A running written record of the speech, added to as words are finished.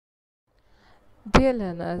Dear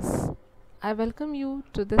learners, I welcome you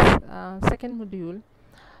to this second module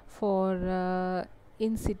for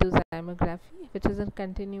in situ zymography, which is a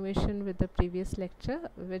continuation with the previous lecture,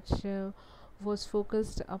 which was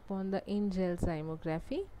focused upon the in gel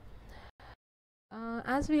zymography.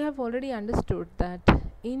 As we have already understood that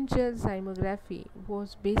in gel zymography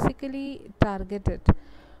was basically targeted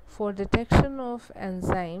for detection of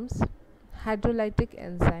enzymes, hydrolytic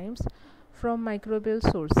enzymes from microbial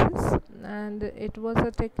sources, and it was a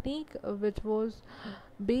technique which was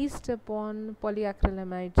based upon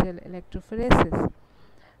polyacrylamide gel electrophoresis.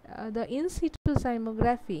 The in situ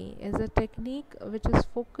zymography is a technique which is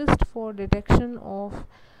focused for detection of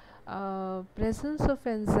presence of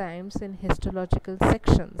enzymes in histological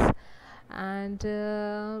sections, and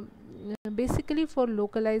basically for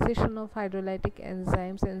localization of hydrolytic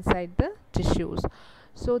enzymes inside the tissues.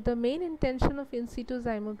 So the main intention of in situ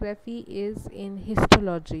zymography is in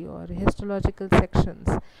histology or histological sections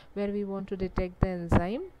where we want to detect the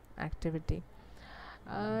enzyme activity.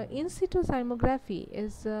 In situ zymography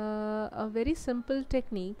is a very simple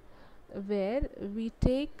technique where we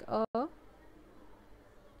take a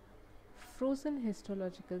frozen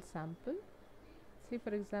histological sample. Say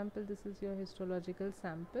for example, this is your histological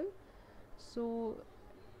sample. So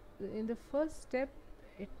in the first step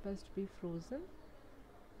it must be frozen,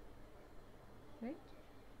 right?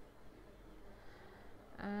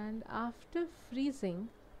 And after freezing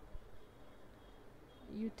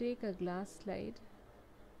you take a glass slide.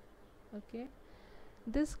 Okay,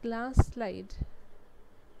 this glass slide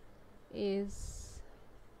is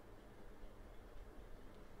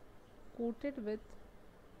coated with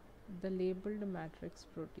the labeled matrix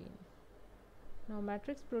protein. Now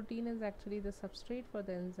matrix protein is actually the substrate for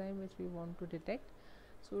the enzyme which we want to detect.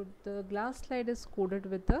 So the glass slide is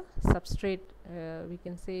coated with the substrate, we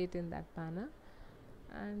can say it in that manner.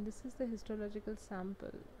 And this is the histological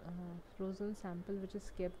sample, frozen sample, which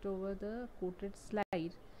is kept over the coated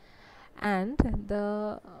slide, and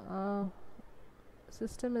the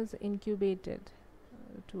system is incubated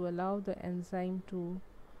to allow the enzyme to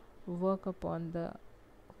work upon the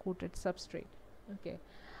coated substrate. Okay,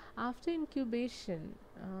 after incubation,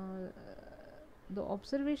 the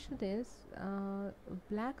observation is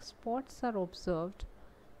black spots are observed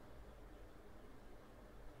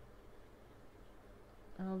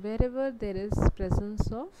wherever there is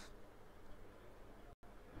presence of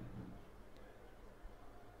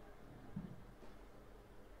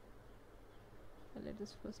let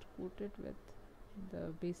us first coat it with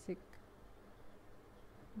the basic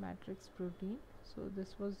matrix protein. So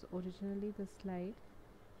this was originally the slide.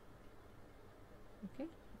 Okay,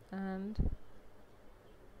 and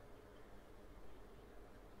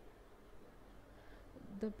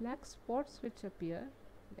the black spots which appear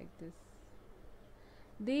like this,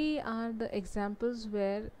 they are the examples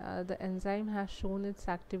where the enzyme has shown its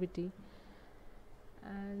activity,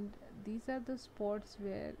 and these are the spots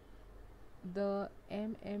where the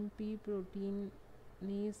MMP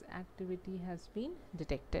proteinase activity has been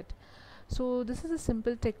detected. So this is a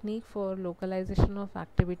simple technique for localization of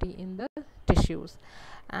activity in the tissues,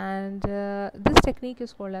 and this technique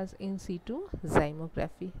is called as in situ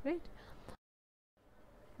zymography, right?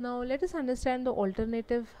 Now let us understand the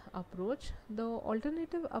alternative approach. The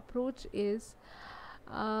alternative approach is,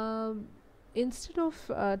 instead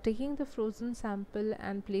of taking the frozen sample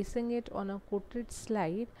and placing it on a coated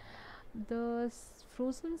slide, the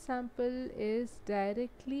frozen sample is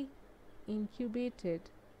directly incubated,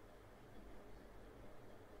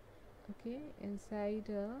 okay, inside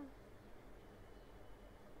a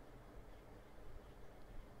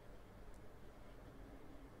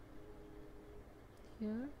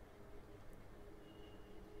here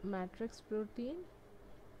matrix protein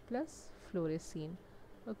plus fluorescein.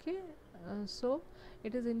 Okay, so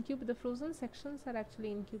it is the frozen sections are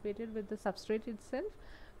actually incubated with the substrate itself,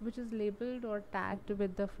 which is labeled or tagged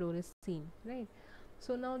with the fluorescein, right?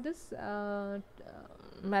 So now this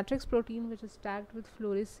matrix protein which is tagged with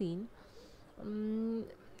fluorescein, um,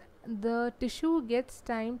 the tissue gets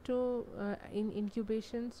time to in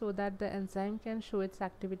incubation so that the enzyme can show its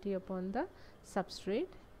activity upon the substrate.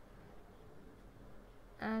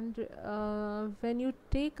 And when you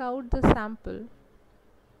take out the sample,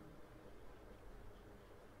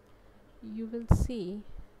 you will see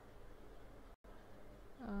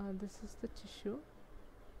this is the tissue,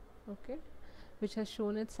 okay, which has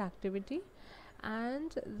shown its activity,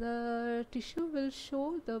 and the tissue will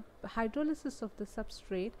show the hydrolysis of the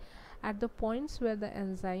substrate at the points where the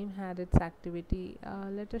enzyme had its activity.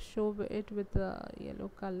 Let us show it with the yellow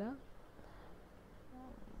color.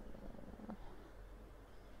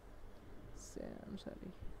 I'm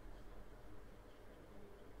sorry.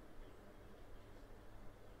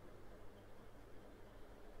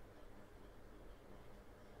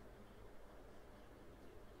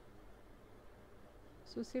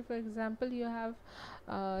 So say for example you have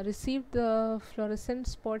received the fluorescent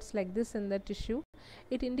spots like this in the tissue.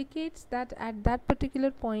 It indicates that at that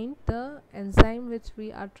particular point the enzyme which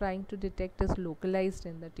we are trying to detect is localized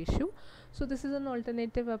in the tissue. So this is an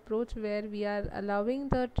alternative approach where we are allowing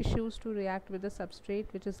the tissues to react with the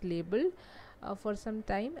substrate which is labeled for some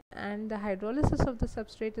time, and the hydrolysis of the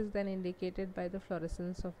substrate is then indicated by the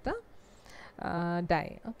fluorescence of the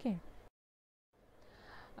dye. Okay.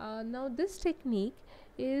 Now this technique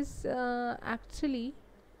is actually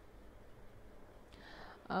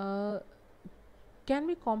uh, can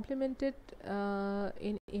be complemented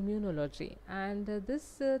in immunology, and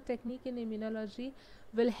this technique in immunology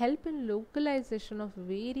will help in localization of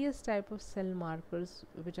various type of cell markers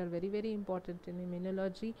which are very important in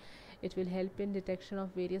immunology. It will help in detection of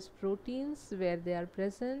various proteins where they are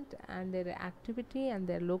present, and their activity and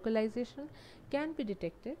their localization can be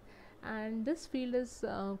detected, and this field is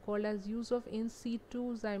called as use of in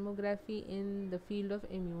situ zymography in the field of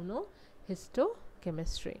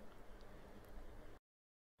immunohistochemistry.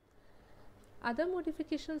 Other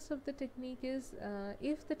modifications of the technique is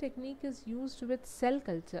if the technique is used with cell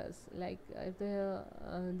cultures, like if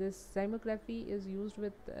this zymography is used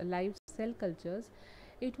with live cell cultures,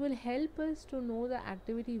 it will help us to know the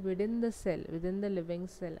activity within the cell, within the living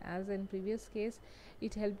cell. As in previous case,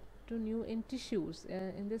 it helped to know in tissues.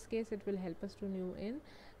 In this case, it will help us to know in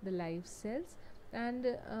the live cells. And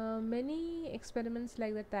many experiments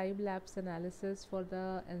like the time lapse analysis for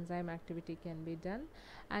the enzyme activity can be done,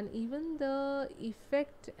 and even the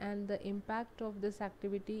effect and the impact of this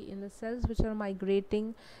activity in the cells which are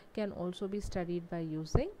migrating can also be studied by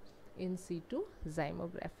using in situ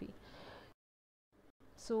zymography.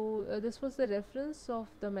 So this was the reference of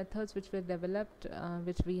the methods which were developed,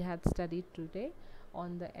 which we had studied today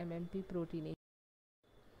on the MMP protein.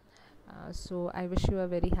 So I wish you a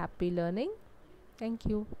very happy learning. Thank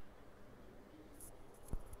you.